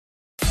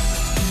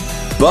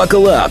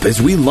Buckle up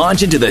as we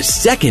launch into the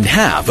second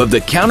half of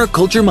the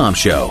Counterculture Mom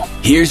Show.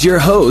 Here's your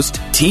host,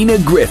 Tina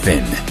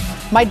Griffin.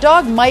 My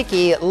dog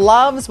Mikey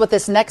loves what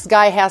this next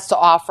guy has to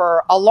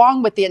offer,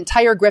 along with the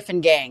entire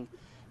Griffin gang.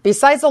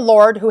 Besides the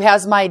Lord, who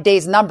has my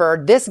days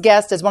numbered, this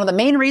guest is one of the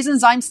main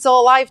reasons I'm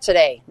still alive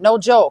today. No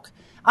joke.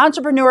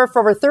 Entrepreneur for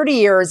over 30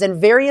 years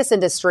in various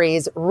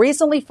industries,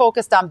 recently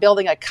focused on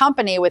building a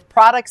company with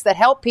products that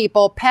help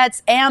people,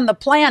 pets, and the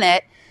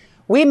planet.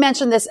 We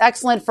mentioned this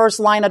excellent first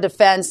line of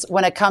defense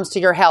when it comes to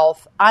your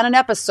health on an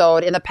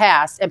episode in the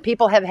past, and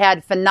people have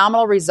had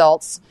phenomenal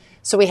results.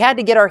 So we had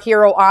to get our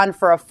hero on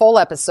for a full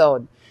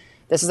episode.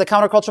 This is the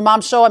Counterculture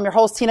Mom Show. I'm your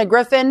host, Tina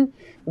Griffin.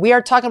 We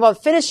are talking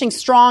about finishing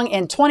strong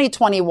in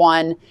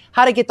 2021,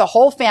 how to get the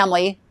whole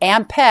family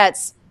and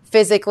pets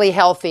physically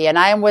healthy. And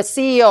I am with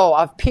CEO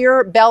of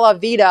Pure Bella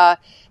Vita,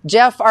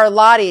 Jeff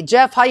Arlotti.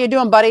 Jeff, how you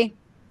doing, buddy?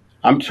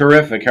 I'm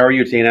terrific. How are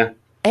you, Tina?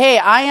 Hey,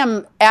 I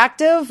am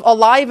active,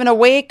 alive, and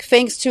awake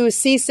thanks to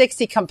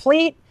C60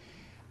 Complete.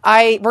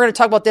 We're going to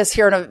talk about this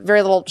here in a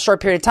very little short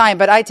period of time,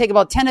 but I take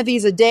about 10 of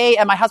these a day,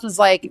 and my husband's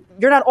like,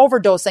 you're not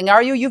overdosing,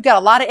 are you? You've got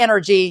a lot of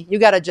energy. You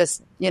got to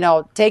just,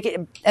 take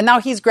it. And now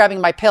he's grabbing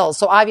my pills.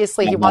 So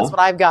obviously he wants what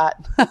I've got.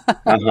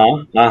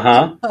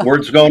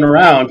 Words going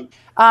around.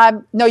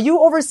 No, you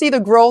oversee the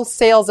growth,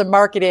 sales, and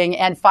marketing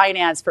and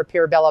finance for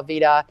Pure Bella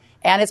Vita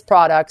and its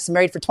products.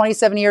 Married for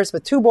 27 years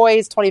with 2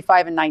 boys,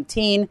 25 and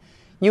 19.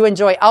 You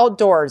enjoy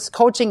outdoors,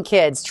 coaching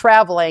kids,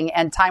 traveling,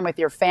 and time with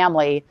your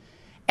family.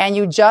 And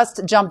you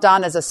just jumped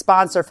on as a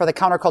sponsor for the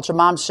Counterculture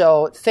Mom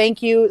Show.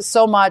 Thank you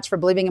so much for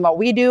believing in what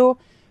we do.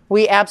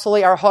 We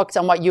absolutely are hooked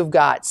on what you've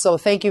got. So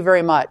thank you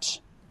very much.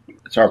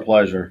 It's our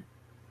pleasure.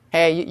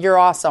 Hey, you're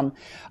awesome.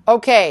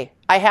 Okay,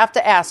 I have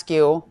to ask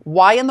you,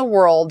 why in the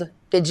world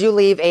did you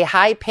leave a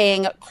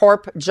high-paying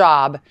corp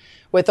job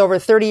with over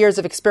 30 years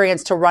of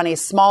experience to run a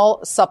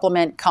small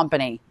supplement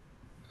company?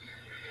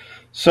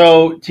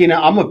 So, Tina,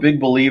 I'm a big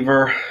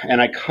believer,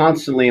 and I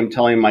constantly am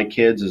telling my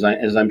kids,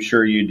 as I'm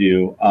sure you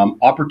do,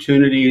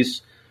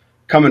 opportunities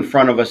come in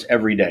front of us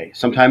every day.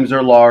 Sometimes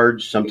they're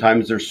large,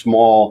 sometimes they're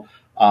small.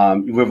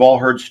 We've all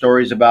heard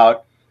stories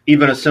about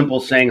even a simple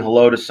saying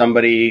hello to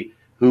somebody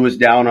who is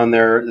down on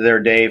their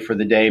day for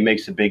the day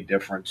makes a big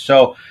difference.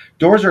 So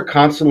doors are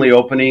constantly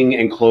opening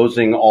and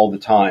closing all the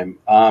time.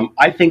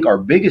 I think our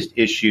biggest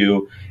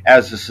issue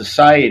as a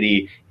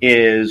society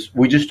is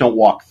we just don't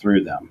walk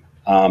through them.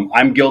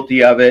 I'm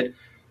guilty of it,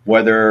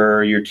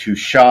 whether you're too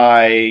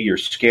shy, you're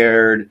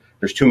scared,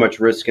 there's too much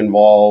risk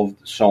involved,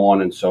 so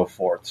on and so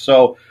forth.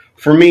 So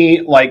for me,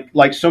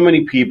 like so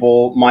many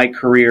people, my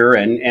career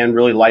and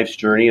really life's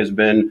journey has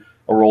been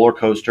a roller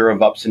coaster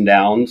of ups and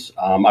downs.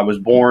 I was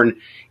born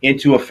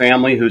into a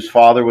family whose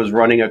father was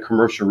running a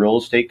commercial real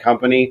estate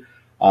company.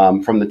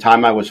 From the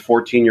time I was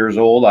 14 years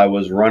old, I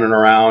was running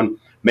around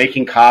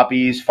making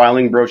copies,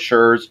 filing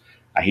brochures.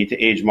 I hate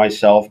to age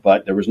myself,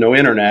 but there was no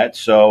internet,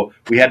 so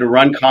we had to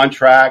run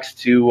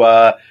contracts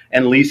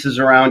and leases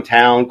around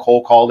town,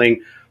 cold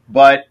calling.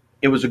 But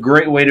it was a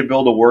great way to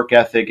build a work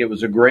ethic. It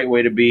was a great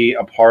way to be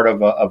a part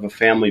of a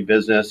family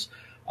business,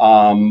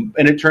 and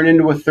it turned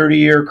into a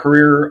 30-year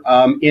career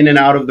in and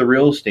out of the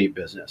real estate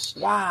business.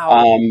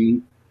 Wow.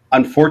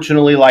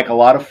 Unfortunately, like a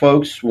lot of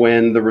folks,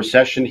 when the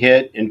recession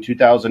hit in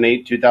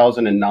 2008,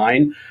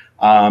 2009,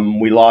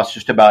 we lost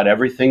just about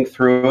everything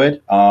through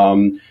it.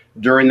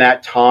 During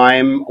that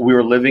time, we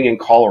were living in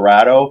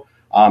Colorado.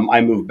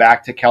 I moved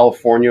back to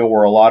California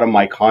where a lot of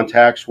my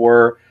contacts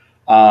were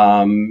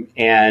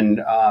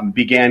and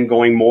began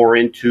going more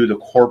into the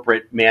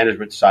corporate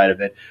management side of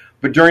it.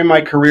 But during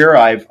my career,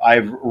 I've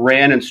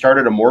ran and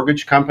started a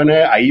mortgage company.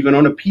 I even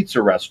own a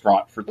pizza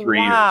restaurant for 3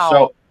 years.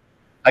 So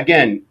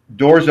again,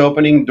 doors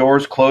opening,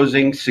 doors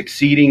closing,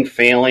 succeeding,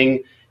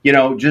 failing,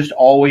 just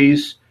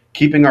always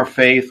keeping our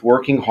faith,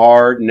 working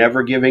hard,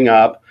 never giving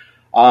up.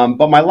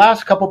 But my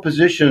last couple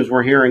positions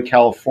were here in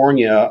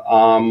California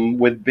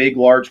with big,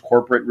 large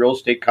corporate real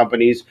estate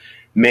companies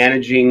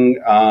managing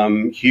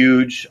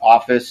huge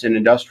office and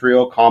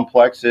industrial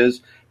complexes,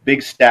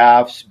 big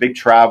staffs, big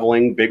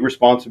traveling, big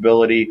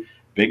responsibility,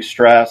 big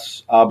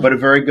stress, but a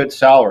very good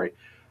salary.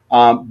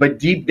 But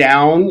deep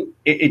down,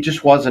 it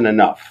just wasn't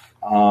enough.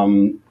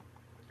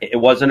 It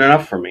wasn't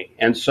enough for me.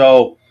 And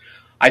so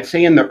I'd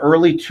say in the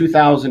early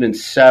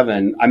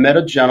 2007, I met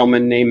a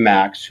gentleman named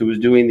Max who was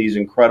doing these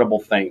incredible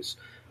things.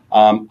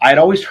 I'd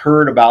always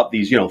heard about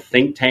these,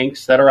 think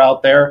tanks that are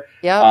out there.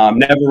 Yep.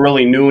 Never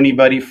really knew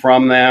anybody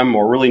from them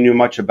or really knew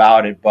much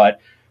about it. But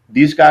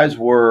these guys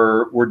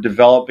were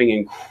developing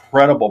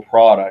incredible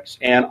products.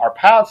 And our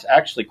paths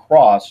actually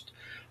crossed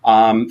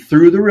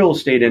through the real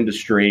estate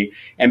industry.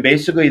 And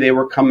basically, they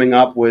were coming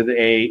up with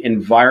a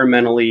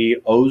environmentally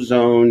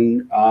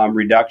ozone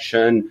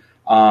reduction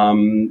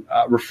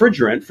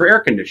refrigerant for air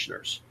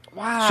conditioners.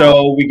 Wow.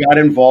 So we got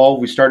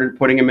involved. We started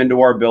putting them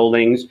into our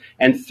buildings.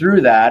 And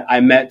through that, I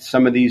met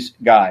some of these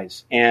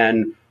guys.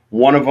 And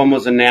one of them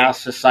was a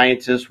NASA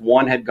scientist.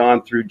 One had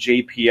gone through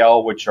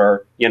JPL, which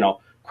are,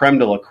 creme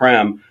de la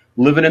creme,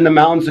 living in the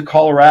mountains of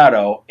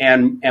Colorado.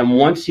 And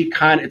once he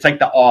it's like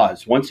the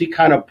Oz. Once he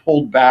kind of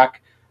pulled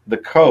back the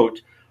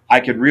coat, I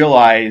could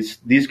realize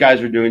these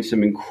guys are doing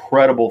some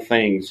incredible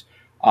things.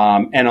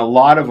 And a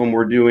lot of them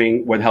were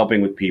doing with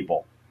helping with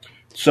people.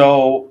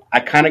 So I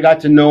kind of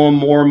got to know them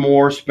more and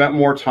more, spent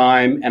more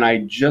time, and I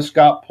just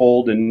got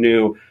pulled and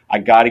knew I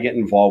got to get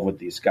involved with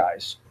these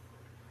guys.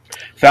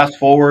 Fast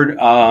forward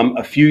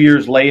a few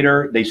years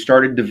later, they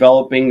started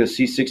developing the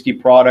C60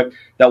 product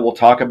that we'll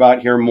talk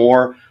about here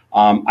more.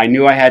 I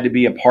knew I had to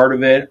be a part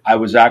of it. I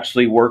was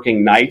actually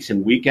working nights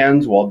and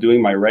weekends while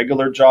doing my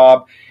regular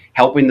job,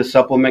 helping the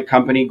supplement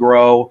company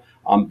grow.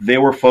 They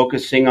were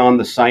focusing on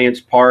the science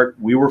part.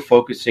 We were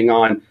focusing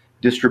on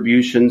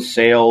distribution,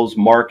 sales,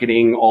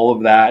 marketing, all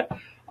of that.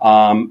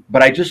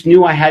 But I just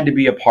knew I had to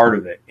be a part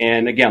of it.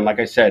 And again, like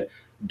I said,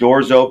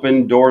 doors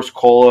open, doors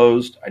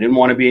closed. I didn't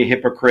want to be a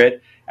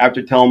hypocrite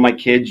after telling my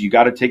kids, you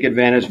got to take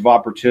advantage of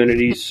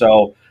opportunities.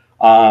 So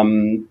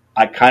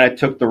I kind of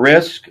took the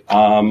risk.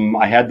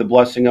 I had the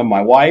blessing of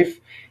my wife,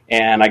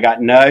 and I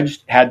got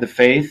nudged, had the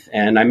faith,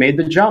 and I made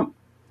the jump.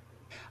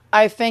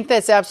 I think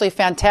that's absolutely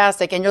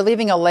fantastic, and you're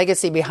leaving a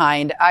legacy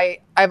behind.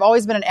 I've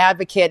always been an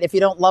advocate. If you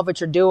don't love what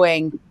you're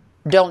doing,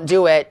 don't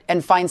do it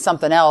and find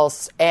something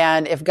else.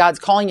 And if God's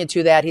calling you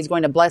to that, he's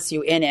going to bless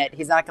you in it.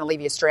 He's not going to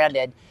leave you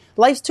stranded.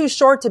 Life's too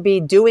short to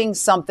be doing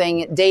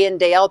something day in,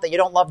 day out that you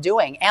don't love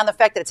doing. And the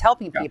fact that it's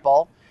helping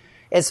people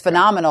is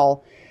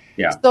phenomenal.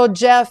 Yeah. So,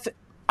 Jeff,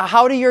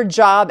 how do your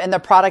job and the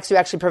products you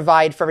actually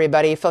provide for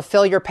everybody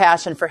fulfill your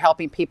passion for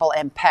helping people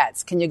and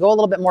pets? Can you go a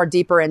little bit more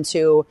deeper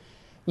into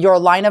your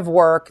line of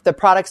work, the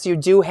products you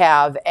do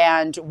have,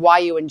 and why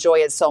you enjoy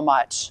it so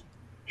much?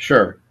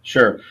 Sure.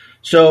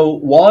 So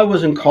while I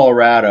was in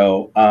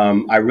Colorado,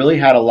 I really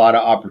had a lot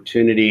of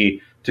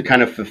opportunity to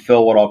kind of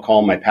fulfill what I'll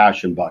call my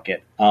passion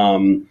bucket.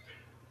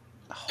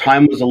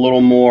 Time was a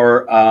little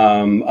more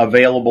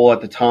available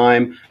at the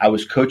time. I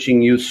was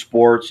coaching youth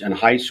sports in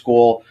high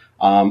school.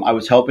 I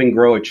was helping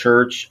grow a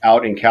church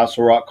out in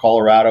Castle Rock,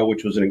 Colorado,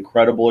 which was an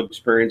incredible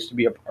experience to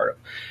be a part of.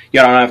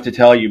 I don't have to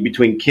tell you,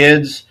 between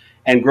kids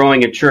and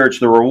growing a church,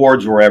 the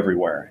rewards were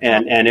everywhere,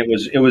 and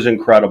it was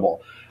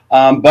incredible.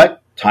 But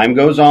time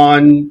goes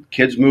on,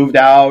 kids moved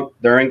out,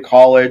 they're in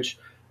college.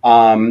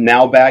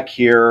 Now back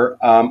here,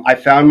 I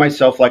found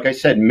myself, like I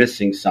said,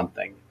 missing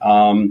something.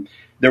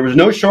 There was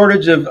no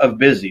shortage of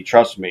busy,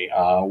 trust me.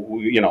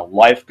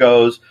 Life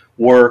goes,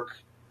 work,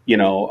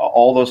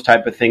 all those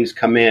type of things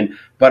come in.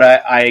 But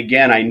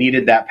I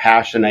needed that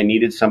passion. I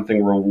needed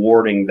something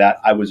rewarding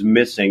that I was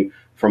missing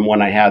from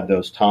when I had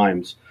those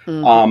times.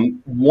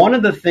 One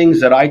of the things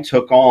that I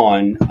took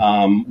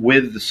on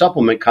with the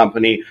supplement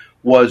company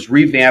was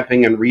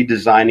revamping and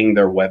redesigning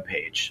their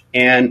webpage.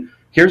 And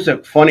here's a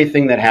funny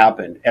thing that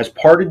happened. As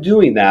part of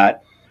doing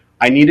that,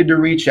 I needed to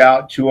reach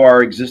out to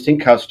our existing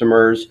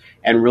customers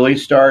and really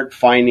start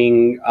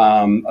finding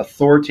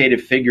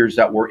authoritative figures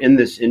that were in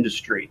this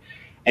industry.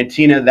 And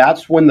Tina,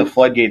 that's when the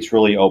floodgates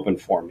really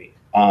opened for me.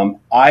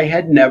 I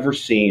had never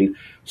seen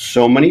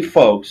so many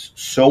folks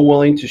so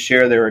willing to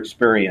share their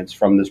experience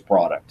from this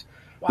product.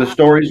 Wow. The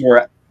stories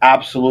were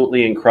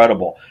absolutely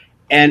incredible.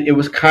 And it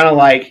was kind of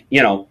like,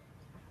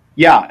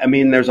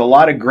 there's a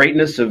lot of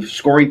greatness of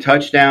scoring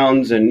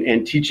touchdowns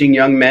and teaching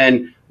young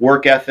men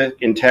work ethic,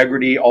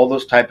 integrity, all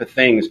those type of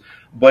things.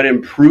 But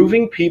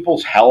improving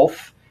people's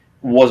health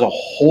was a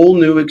whole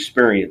new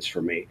experience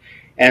for me.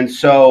 And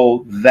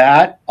so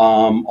that,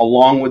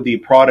 along with the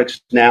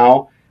products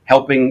now,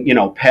 helping,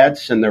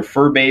 pets and their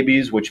fur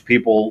babies, which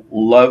people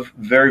love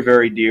very,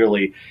 very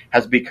dearly,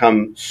 has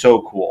become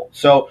so cool.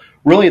 So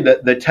really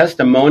the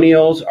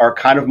testimonials are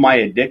kind of my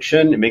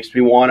addiction. It makes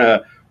me want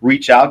to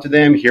reach out to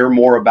them, hear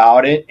more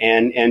about it,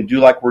 and do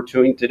like we're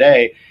doing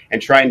today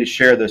and trying to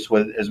share this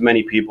with as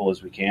many people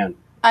as we can.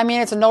 I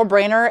mean, it's a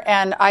no-brainer,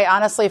 and I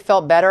honestly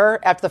felt better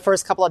after the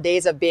first couple of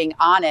days of being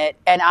on it.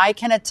 And I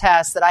can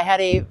attest that I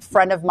had a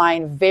friend of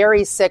mine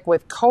very sick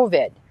with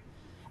COVID.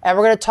 And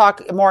we're going to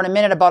talk more in a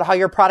minute about how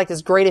your product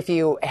is great if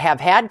you have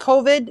had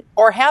COVID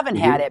or haven't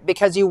had it,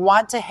 because you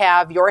want to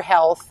have your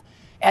health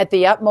at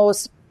the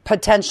utmost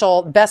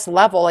potential best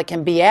level it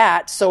can be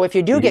at. So if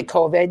you do get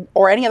COVID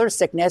or any other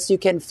sickness, you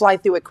can fly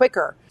through it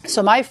quicker.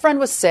 So my friend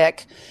was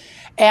sick,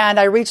 and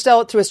I reached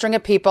out to a string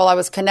of people. I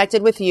was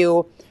connected with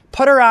you,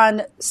 put her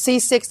on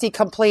C60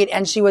 Complete,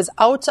 and she was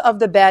out of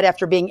the bed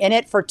after being in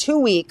it for 2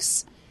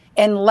 weeks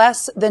in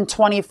less than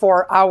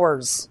 24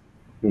 hours.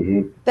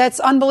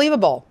 That's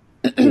unbelievable.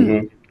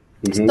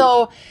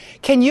 So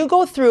can you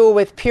go through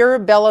with Pure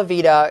Bella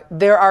Vita?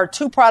 There are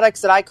two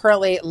products that I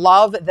currently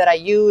love, that I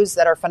use,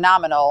 that are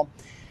phenomenal.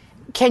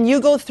 Can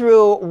you go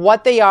through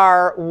what they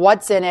are,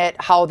 what's in it,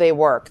 how they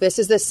work? This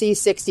is the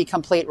C60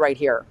 Complete right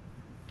here.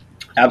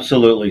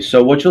 Absolutely.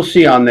 So what you'll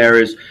see on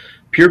there is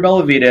Pure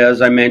Bella Vita,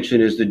 as I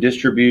mentioned, is the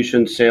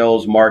distribution,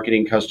 sales,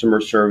 marketing, customer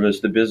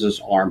service, the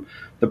business arm.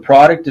 The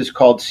product is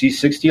called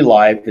C60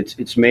 Live.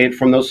 It's made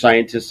from those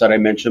scientists that I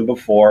mentioned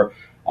before.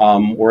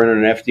 We're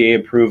in an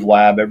FDA-approved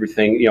lab,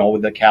 everything,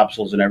 with the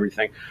capsules and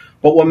everything.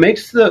 But what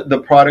makes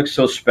the product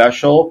so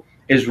special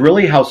is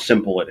really how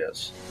simple it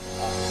is.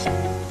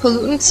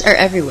 Pollutants are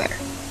everywhere.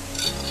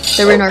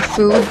 They're in our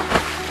food,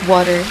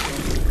 water,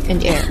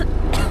 and air.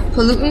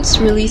 Pollutants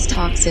release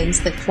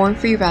toxins that form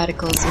free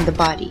radicals in the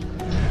body.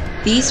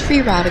 These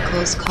free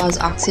radicals cause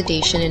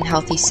oxidation in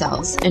healthy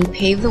cells and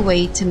pave the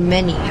way to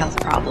many health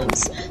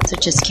problems,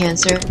 such as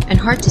cancer and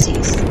heart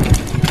disease.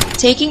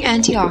 Taking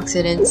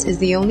antioxidants is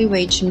the only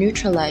way to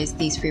neutralize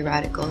these free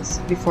radicals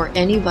before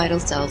any vital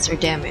cells are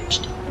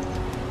damaged.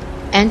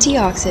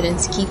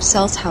 Antioxidants keep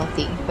cells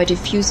healthy by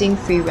diffusing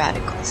free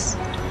radicals.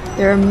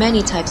 There are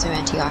many types of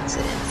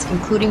antioxidants,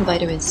 including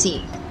vitamin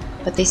C,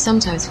 but they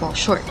sometimes fall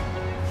short.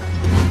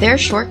 Their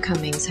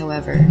shortcomings,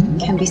 however,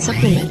 can be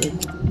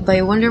supplemented by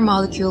a wonder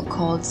molecule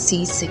called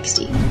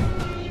C60.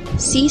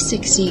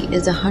 C60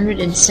 is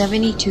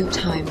 172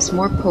 times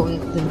more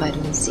potent than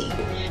vitamin C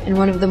and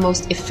one of the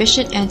most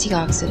efficient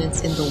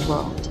antioxidants in the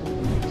world.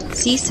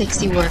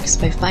 C60 works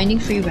by finding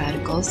free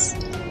radicals,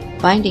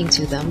 binding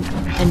to them,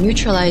 and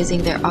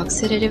neutralizing their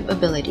oxidative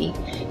ability,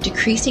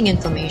 decreasing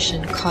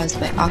inflammation caused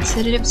by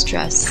oxidative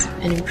stress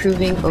and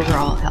improving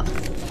overall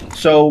health.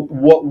 So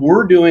what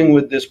we're doing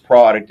with this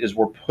product is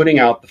we're putting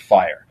out the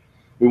fire.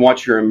 We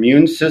want your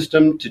immune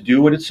system to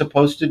do what it's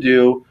supposed to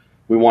do.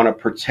 We want to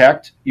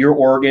protect your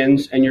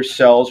organs and your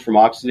cells from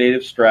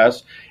oxidative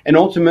stress and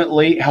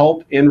ultimately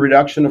help in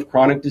reduction of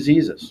chronic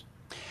diseases.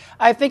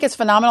 I think it's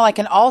phenomenal. I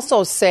can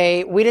also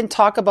say, we didn't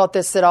talk about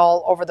this at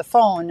all over the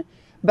phone,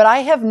 but I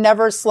have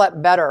never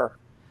slept better.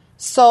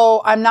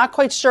 So I'm not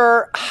quite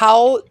sure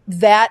how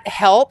that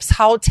helps,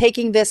 how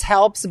taking this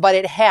helps, but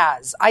it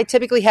has. I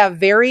typically have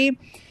very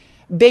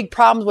big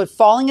problems with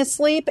falling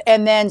asleep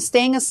and then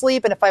staying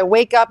asleep. And if I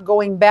wake up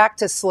going back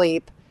to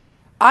sleep,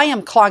 I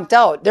am clonked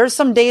out. There's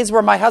some days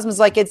where my husband's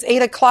like, it's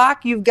 8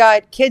 o'clock. You've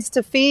got kids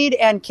to feed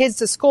and kids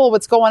to school.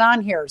 What's going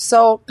on here?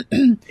 So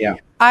yeah,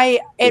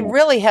 it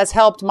really has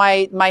helped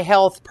my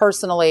health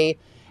personally.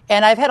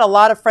 And I've had a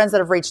lot of friends that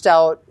have reached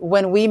out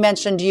when we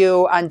mentioned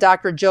you on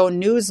Dr. Joe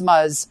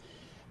Newsma's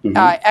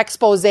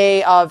expose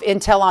of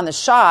intel on the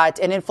shot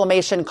and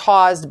inflammation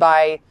caused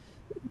by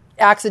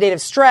oxidative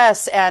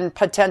stress and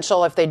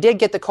potential if they did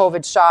get the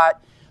COVID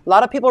shot. A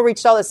lot of people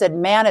reached out and said,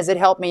 man, has it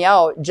helped me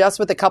out just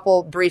with a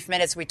couple brief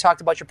minutes we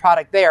talked about your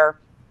product there.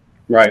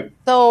 Right.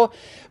 So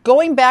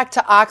going back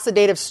to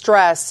oxidative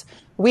stress,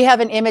 we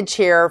have an image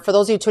here. For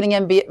those of you tuning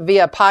in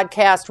via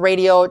podcast,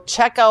 radio,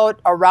 check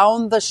out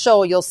around the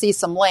show. You'll see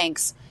some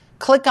links.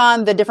 Click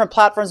on the different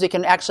platforms you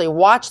can actually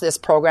watch this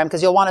program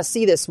because you'll want to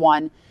see this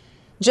one.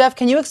 Jeff,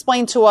 can you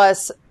explain to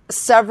us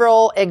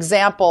several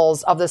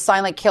examples of the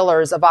silent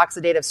killers of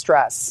oxidative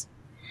stress?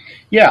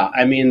 Yeah,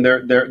 I mean,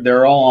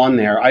 they're all on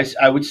there.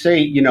 I would say,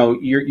 you know,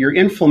 your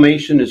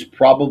inflammation is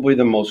probably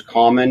the most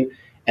common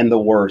and the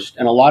worst.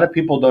 And a lot of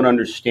people don't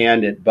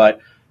understand it, but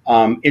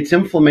it's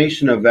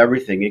inflammation of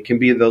everything. It can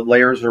be the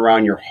layers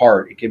around your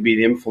heart. It can be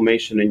the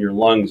inflammation in your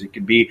lungs. It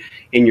could be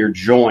in your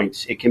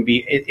joints. It can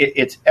be,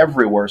 it's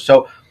everywhere.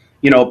 So,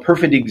 you know,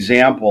 perfect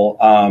example,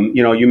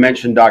 you know, you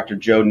mentioned Dr.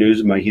 Joe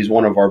Newsma. He's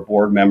one of our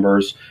board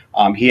members.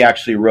 He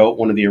actually wrote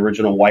one of the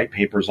original white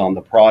papers on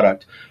the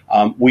product.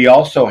 We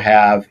also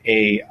have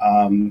a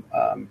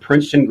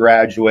Princeton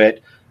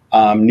graduate,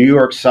 New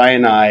York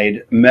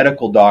Cyanide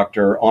medical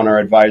doctor on our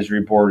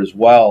advisory board as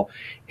well.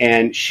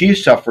 And she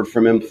suffered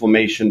from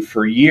inflammation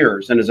for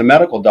years. And as a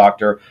medical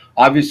doctor,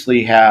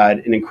 obviously had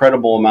an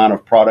incredible amount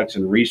of products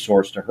and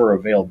resource to her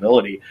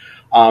availability.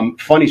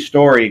 Funny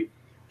story.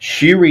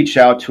 She reached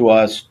out to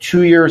us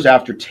 2 years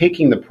after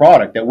taking the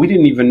product that we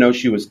didn't even know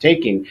she was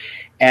taking.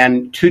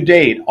 And to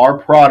date, our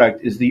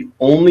product is the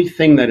only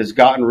thing that has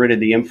gotten rid of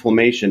the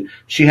inflammation.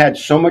 She had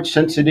so much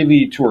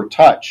sensitivity to her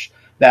touch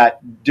that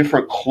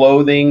different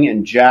clothing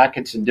and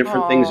jackets and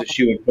different things that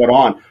she would put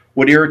on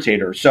would irritate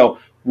her. So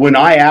when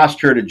I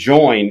asked her to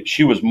join,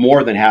 she was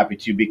more than happy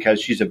to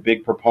because she's a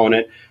big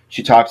proponent.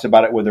 She talks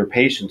about it with her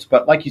patients.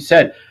 But like you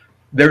said,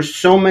 there's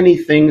so many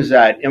things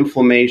that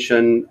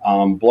inflammation,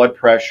 blood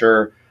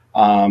pressure,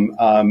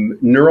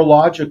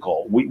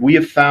 neurological. We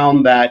have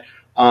found that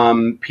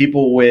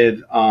people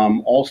with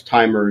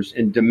Alzheimer's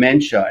and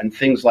dementia and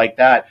things like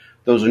that,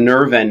 those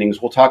nerve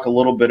endings, we'll talk a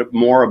little bit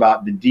more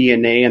about the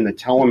DNA and the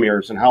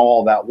telomeres and how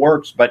all that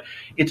works, but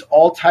it's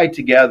all tied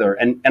together.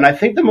 And I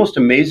think the most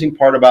amazing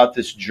part about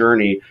this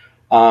journey,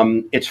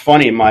 it's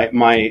funny,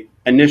 my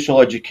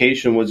initial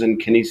education was in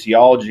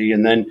kinesiology,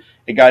 and then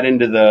it got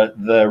into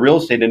the real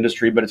estate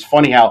industry, but it's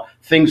funny how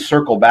things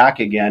circle back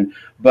again.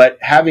 But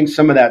having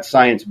some of that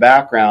science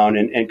background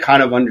and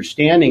kind of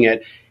understanding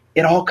it,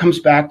 it all comes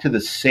back to the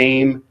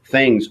same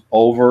things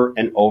over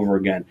and over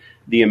again.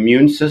 The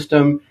immune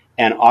system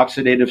and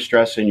oxidative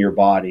stress in your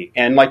body.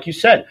 And like you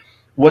said,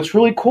 what's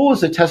really cool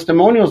is the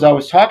testimonials I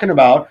was talking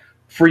about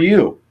for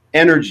you,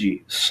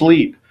 energy,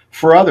 sleep.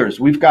 For others,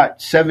 we've got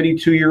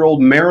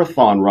 72-year-old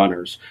marathon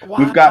runners. Wow.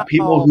 We've got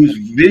people whose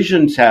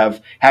visions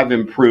have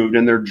improved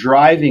and they're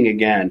driving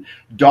again.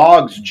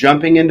 Dogs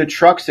jumping into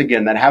trucks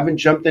again that haven't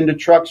jumped into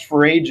trucks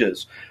for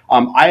ages.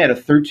 I had a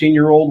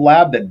 13-year-old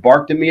lab that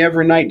barked at me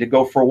every night to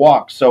go for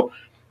walks. So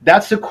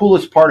that's the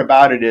coolest part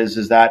about it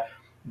is that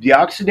the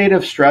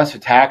oxidative stress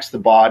attacks the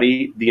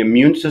body. The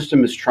immune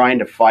system is trying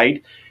to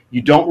fight.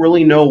 you don't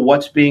really know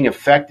what's being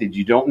affected.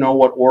 You don't know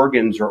what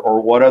organs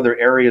or what other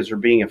areas are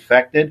being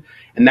affected.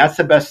 And that's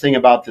the best thing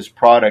about this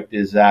product,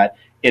 is that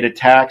it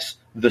attacks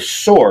the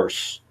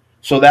source,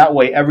 so that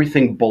way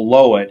everything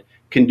below it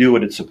can do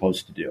what it's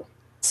supposed to do.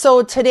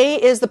 So today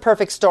is the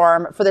perfect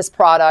storm for this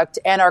product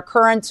and our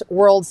current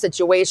world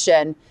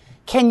situation.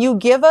 Can you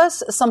give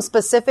us some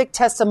specific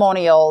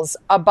testimonials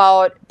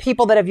about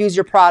people that have used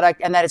your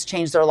product and that it's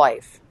changed their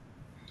life?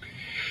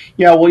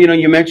 Yeah, well,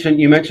 you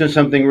mentioned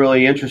something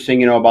really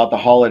interesting, about the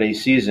holiday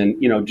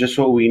season. Just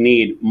what we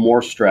need: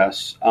 more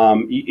stress.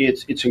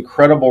 It's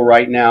incredible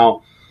right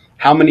now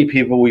how many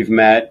people we've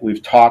met, we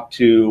talked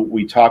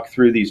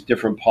through these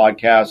different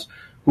podcasts,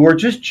 who are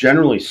just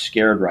generally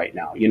scared right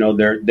now.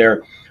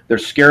 They're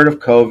scared of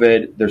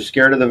COVID. They're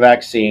scared of the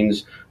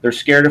vaccines. They're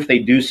scared if they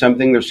do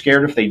something. They're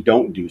scared if they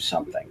don't do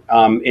something.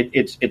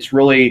 It's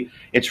really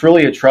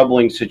a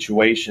troubling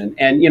situation.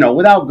 And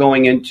without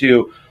going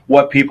into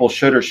what people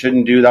should or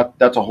shouldn't do,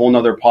 that's a whole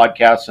nother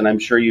podcast, and I'm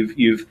sure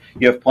you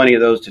have plenty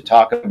of those to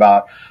talk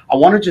about. I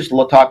want to just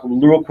talk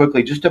real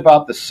quickly just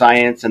about the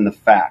science and the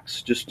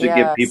facts, just to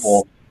give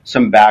people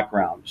some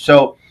background.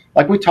 So,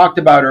 like we talked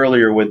about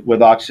earlier with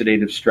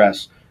oxidative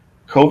stress,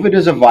 COVID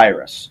is a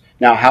virus.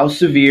 Now, how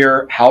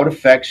severe, how it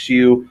affects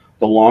you,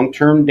 the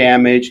long-term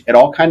damage, it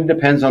all kind of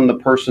depends on the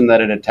person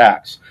that it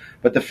attacks.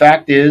 But the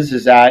fact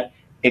is that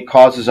it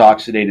causes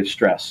oxidative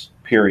stress,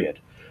 period.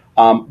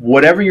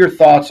 Whatever your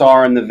thoughts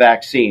are on the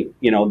vaccine,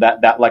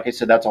 that like I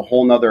said, that's a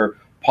whole nother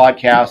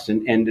podcast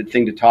and the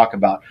thing to talk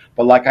about.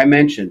 But like I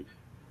mentioned,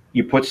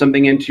 you put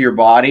something into your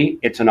body,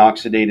 it's an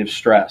oxidative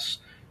stress.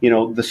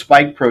 The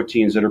spike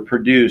proteins that are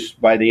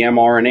produced by the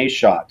mRNA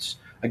shots,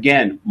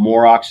 again,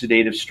 more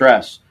oxidative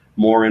stress,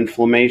 more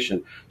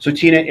inflammation. So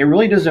Tina, it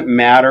really doesn't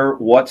matter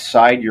what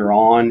side you're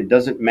on. It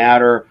doesn't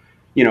matter.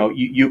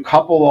 You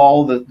couple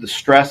all the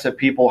stress that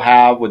people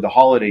have with the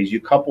holidays.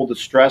 You couple the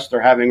stress they're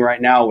having right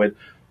now with,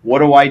 what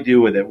do I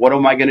do with it? What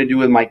am I going to do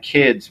with my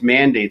kids?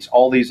 Mandates,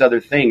 all these other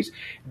things.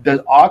 The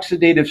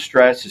oxidative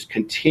stress is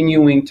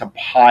continuing to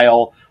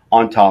pile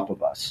on top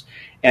of us.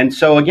 And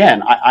so,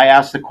 again, I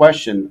ask the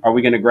question, are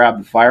we going to grab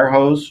the fire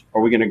hose,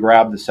 or are we going to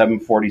grab the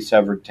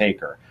 747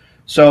 taker?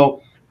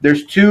 So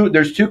there's two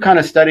kind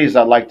of studies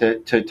I'd like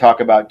to talk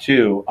about,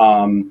 too,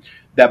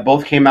 that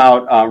both came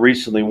out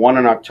recently, one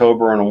in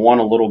October and one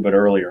a little bit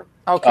earlier.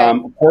 Okay.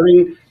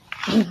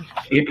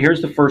 Here's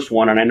the first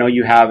one, and I know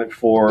you have it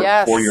for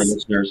your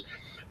listeners.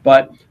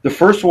 But the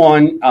first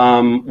one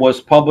was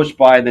published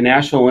by the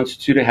National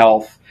Institute of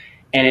Health,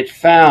 and it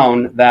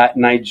found that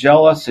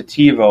Nigella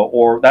sativa,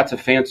 or that's a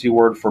fancy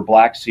word for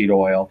black seed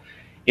oil,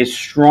 is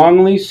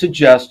strongly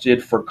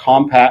suggested for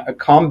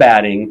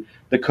combating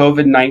the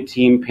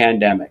COVID-19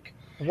 pandemic.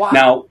 Wow.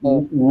 Now,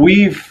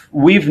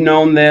 we've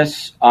known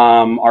this,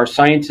 our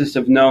scientists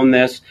have known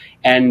this,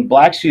 and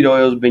black seed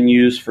oil has been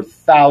used for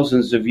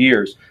thousands of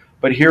years.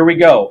 But here we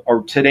go,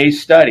 or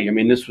today's study,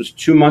 this was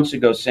 2 months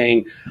ago,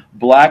 saying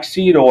black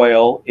seed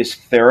oil is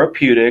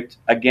therapeutic.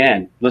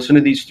 Again, listen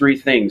to these three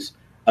things: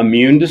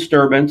 immune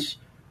disturbance,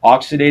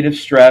 oxidative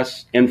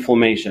stress,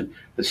 inflammation.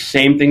 The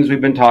same things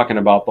we've been talking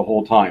about the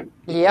whole time.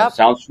 Yep.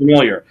 Sounds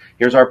familiar.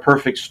 Here's our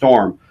perfect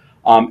storm.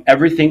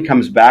 Everything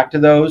comes back to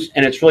those,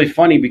 and it's really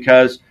funny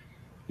because,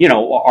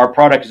 our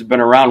product has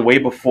been around way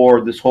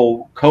before this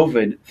whole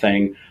COVID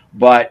thing,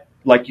 but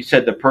like you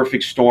said, the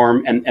perfect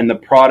storm, and the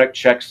product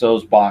checks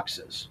those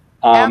boxes.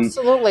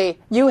 Absolutely.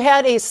 You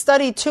had a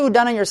study, too,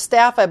 done on your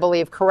staff, I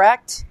believe,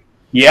 correct?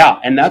 Yeah,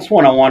 and that's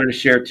one I wanted to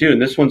share, too,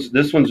 and this one's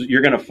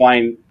you're going to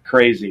find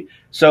crazy.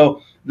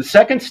 So the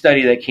second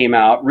study that came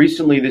out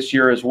recently this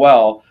year as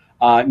well,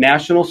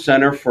 National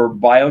Center for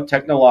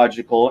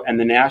Biotechnological and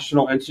the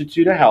National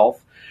Institute of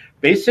Health,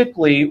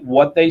 basically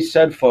what they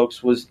said,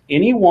 folks, was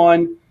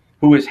anyone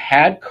who has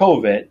had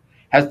COVID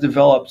has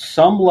developed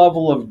some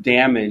level of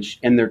damage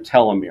in their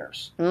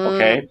telomeres,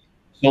 okay?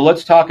 So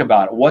let's talk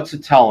about it. What's a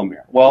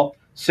telomere? Well,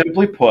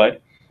 simply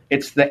put,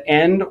 it's the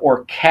end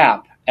or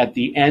cap at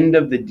the end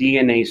of the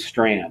DNA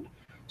strand.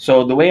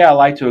 So the way I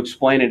like to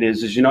explain it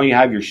is you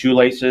have your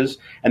shoelaces,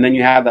 and then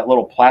you have that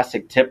little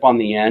plastic tip on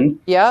the end.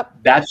 Yep.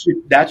 That's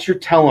your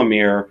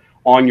telomere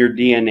on your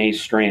DNA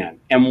strand.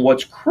 And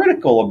what's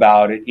critical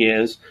about it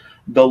is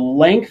the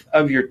length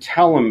of your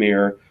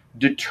telomere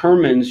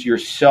determines your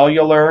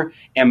cellular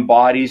and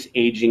body's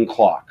aging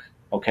clock,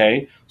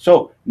 okay?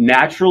 So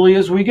naturally,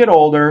 as we get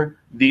older,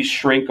 these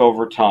shrink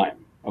over time,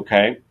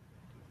 okay?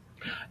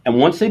 And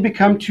once they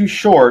become too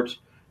short,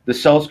 the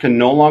cells can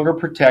no longer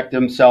protect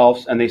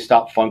themselves and they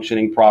stop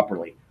functioning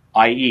properly,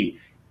 i.e.,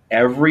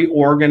 every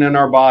organ in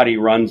our body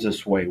runs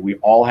this way. We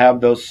all have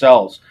those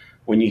cells.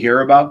 When you hear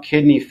about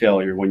kidney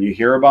failure, when you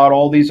hear about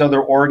all these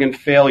other organ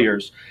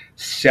failures,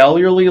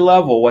 cellularly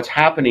level, what's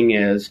happening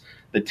is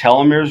the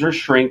telomeres are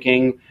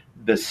shrinking,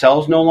 the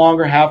cells no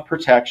longer have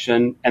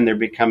protection, and they're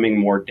becoming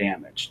more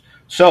damaged.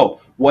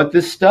 So what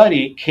this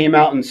study came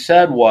out and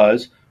said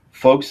was,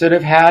 folks that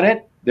have had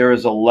it, there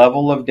is a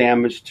level of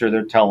damage to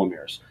their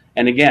telomeres.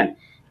 And again,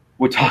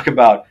 we talk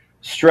about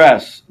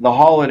stress, the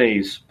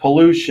holidays,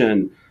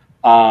 pollution,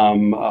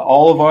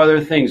 all of our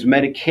other things,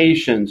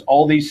 medications,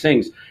 all these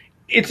things.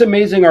 It's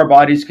amazing our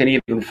bodies can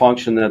even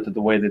function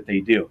the way that they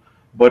do.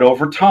 But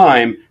over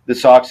time,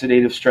 this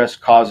oxidative stress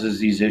causes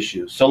these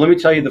issues. So let me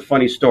tell you the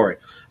funny story.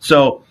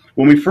 So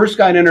when we first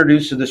got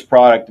introduced to this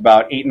product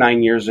about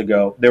 8-9 years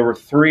ago, there were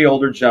 3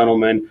 older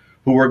gentlemen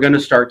who were going to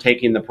start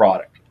taking the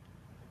product.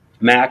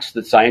 Max,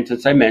 the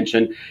scientist I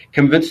mentioned,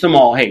 convinced them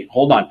all, hey,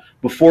 hold on.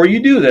 Before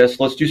you do this,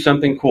 let's do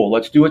something cool.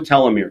 Let's do a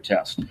telomere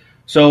test.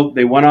 So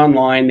they went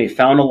online. They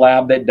found a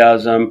lab that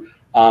does them.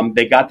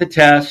 They got the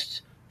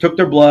test, took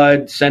their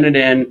blood, sent it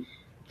in.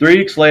 3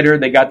 weeks later,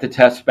 they got the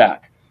test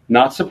back.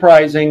 Not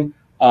surprising.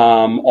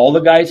 All the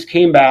guys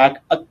came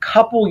back a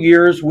couple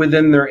years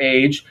within their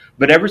age,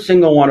 but every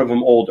single one of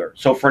them older.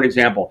 So for an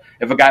example,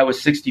 if a guy was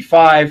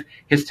 65,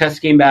 his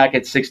test came back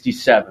at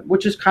 67,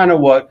 which is kind of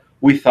what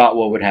we thought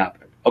what would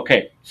happen.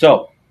 Okay,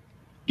 so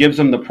gives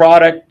them the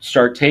product,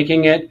 start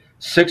taking it.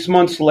 6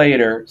 months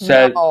later,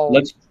 said, No.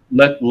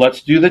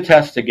 let's do the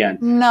test again.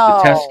 No.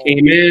 The test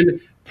came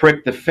in,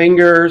 pricked the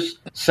fingers,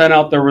 sent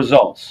out the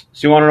results.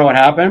 So you want to know what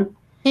happened?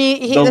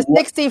 The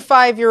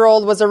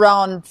 65-year-old was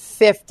around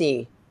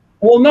 50.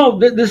 Well, no,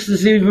 this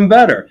is even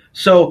better.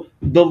 So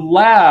the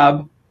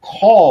lab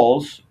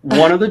calls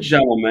one of the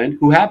gentlemen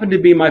who happened to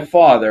be my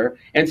father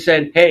and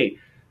said, hey,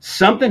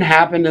 something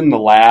happened in the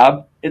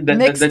lab.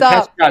 The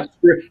test got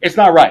screwed. It's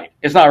not right.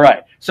 It's not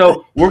right.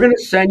 So we're going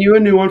to send you a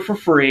new one for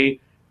free.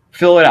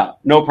 Fill it out.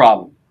 No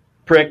problem.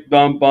 Prick,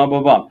 bum, bum,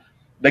 bum, bum.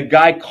 The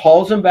guy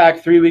calls him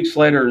back 3 weeks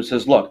later and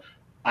says, look,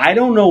 I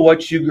don't know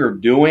what you're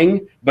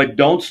doing, but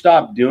don't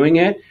stop doing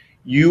it.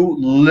 You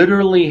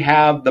literally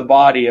have the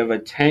body of a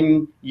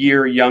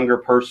 10-year younger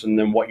person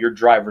than what your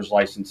driver's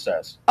license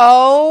says.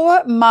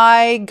 Oh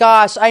my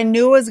gosh. I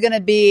knew it was going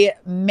to be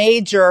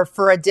major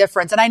for a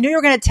difference. And I knew you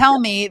were going to tell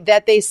me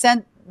that they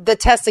sent the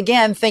test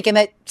again thinking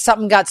that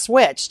something got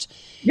switched.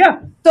 Yeah.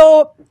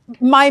 So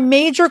my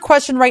major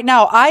question right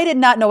now, I did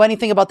not know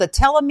anything about the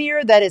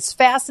telomere. That is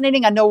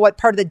fascinating. I know what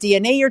part of the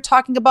DNA you're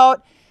talking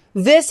about.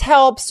 This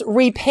helps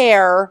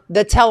repair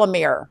the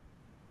telomere.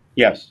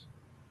 Yes.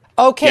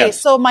 Okay, yes.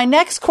 So my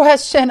next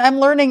question, I'm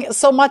learning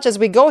so much as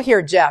we go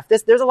here, Jeff.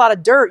 There's a lot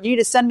of dirt. You need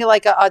to send me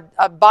like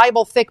a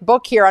Bible thick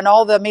book here on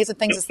all the amazing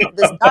things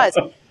this does.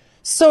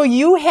 So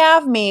you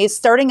have me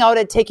starting out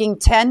at taking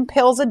 10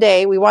 pills a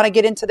day. We want to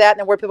get into that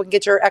and where people can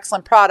get your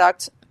excellent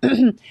product.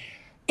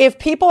 If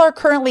people are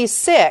currently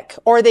sick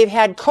or they've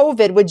had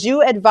COVID, would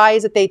you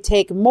advise that they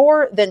take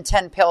more than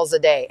 10 pills a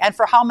day? And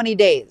for how many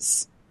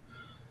days?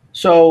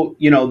 So,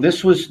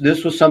 this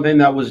was something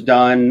that was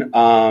done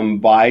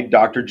by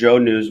Dr. Joe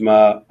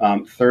Newsma,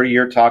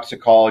 30-year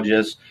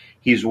toxicologist.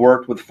 He's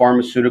worked with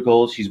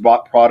pharmaceuticals. He's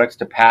bought products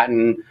to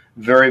patent,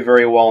 very,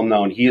 very well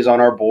known. He is on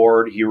our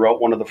board. He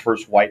wrote one of the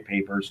first white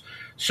papers.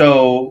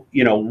 So,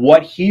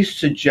 what he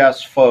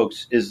suggests,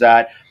 folks, is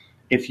that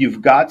if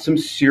you've got some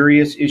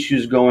serious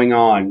issues going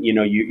on,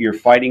 you're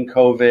fighting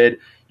COVID,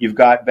 you've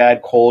got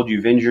bad cold,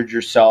 you've injured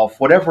yourself,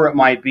 whatever it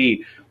might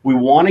be, we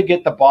want to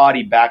get the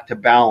body back to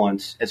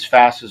balance as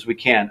fast as we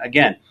can.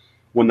 Again,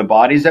 when the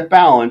body's at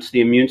balance, the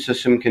immune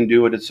system can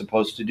do what it's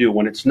supposed to do.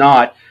 When it's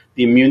not,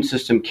 the immune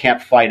system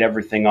can't fight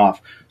everything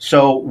off.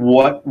 So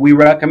what we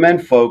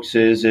recommend, folks,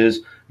 is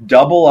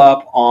double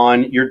up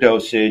on your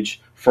dosage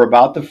for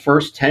about the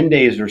first 10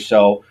 days or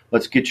so.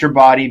 Let's get your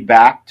body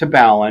back to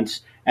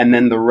balance, and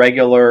then the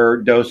regular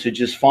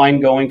dosage is fine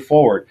going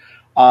forward.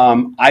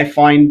 I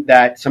find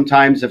that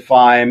sometimes if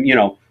I'm,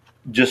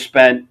 just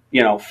spent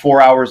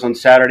 4 hours on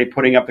Saturday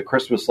putting up the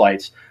Christmas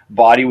lights,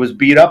 body was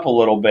beat up a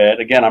little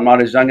bit. Again, I'm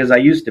not as young as I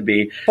used to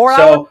be. 4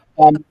 hours?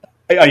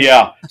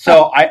 Yeah.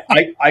 So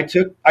I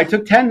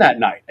took 10 that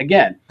night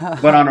again,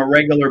 but on a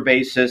regular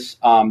basis,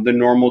 the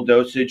normal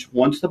dosage,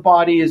 once the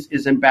body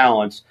is in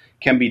balance,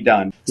 can be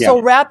done. Yeah.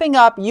 So wrapping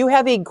up, you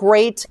have a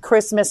great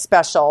Christmas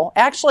special.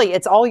 Actually,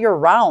 it's all year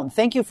round.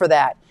 Thank you for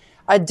that.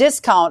 A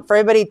discount for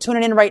everybody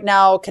tuning in right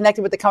now,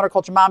 connected with the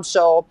Counterculture Mom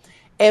Show.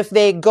 If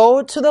they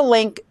go to the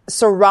link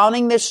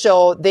surrounding this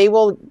show, they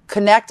will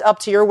connect up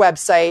to your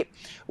website,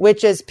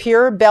 which is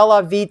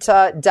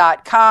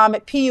purebellavita.com,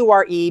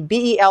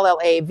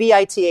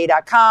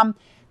 purebellavita.com.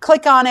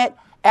 Click on it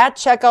at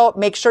checkout.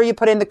 Make sure you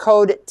put in the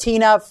code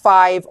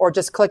TINA5 or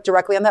just click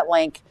directly on that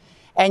link,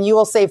 and you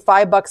will save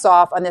 $5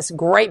 off on this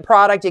great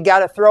product you got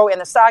to throw in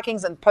the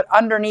stockings and put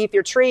underneath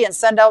your tree and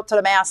send out to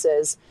the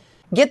masses.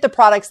 Get the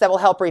products that will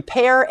help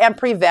repair and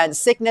prevent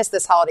sickness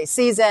this holiday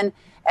season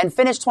and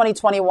finish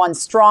 2021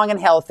 strong and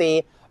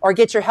healthy, or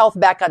get your health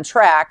back on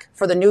track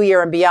for the new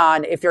year and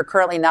beyond if you're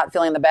currently not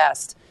feeling the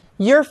best.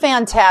 You're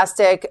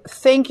fantastic.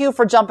 Thank you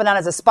for jumping on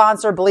as a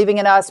sponsor, believing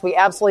in us. We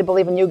absolutely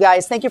believe in you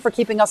guys. Thank you for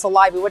keeping us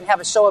alive. We wouldn't have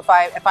a show if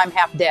I'm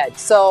half dead.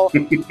 So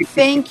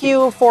thank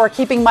you for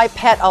keeping my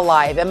pet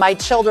alive and my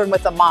children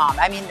with a mom.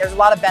 I mean, there's a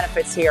lot of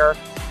benefits here.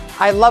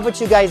 I love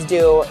what you guys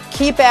do.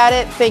 Keep at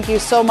it. Thank you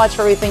so much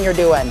for everything you're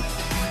doing.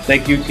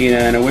 Thank you, Tina,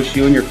 and I wish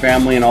you and your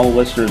family and all the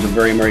listeners a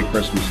very Merry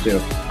Christmas, too.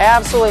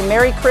 Absolutely.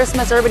 Merry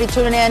Christmas, everybody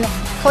tuning in.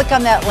 Click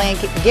on that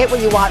link, get what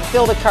you want,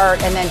 fill the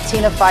cart, and then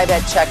Tina5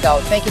 at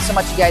checkout. Thank you so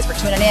much, you guys, for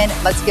tuning in.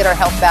 Let's get our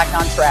health back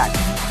on track.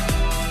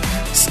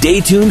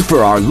 Stay tuned for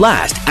our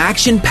last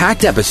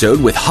action-packed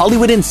episode with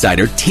Hollywood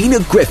insider Tina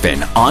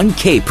Griffin on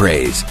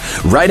K-Praise.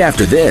 Right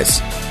after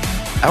this.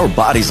 Our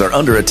bodies are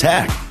under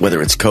attack, whether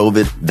it's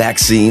COVID,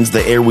 vaccines,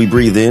 the air we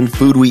breathe in,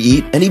 food we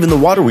eat, and even the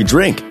water we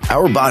drink.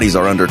 Our bodies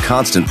are under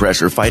constant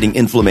pressure fighting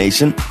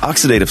inflammation,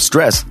 oxidative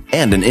stress,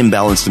 and an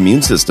imbalanced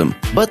immune system.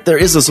 But there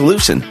is a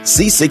solution.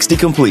 C60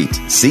 Complete.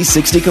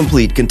 C60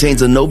 Complete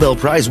contains a Nobel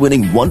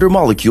Prize-winning wonder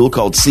molecule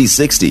called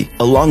C60,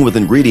 along with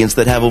ingredients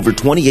that have over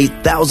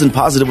 28,000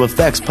 positive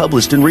effects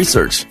published in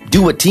research.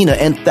 Do what Tina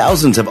and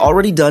thousands have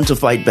already done to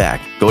fight back.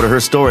 Go to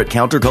her store at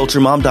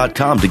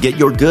counterculturemom.com to get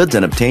your goods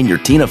and obtain your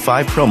Tina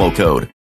 5 promo code.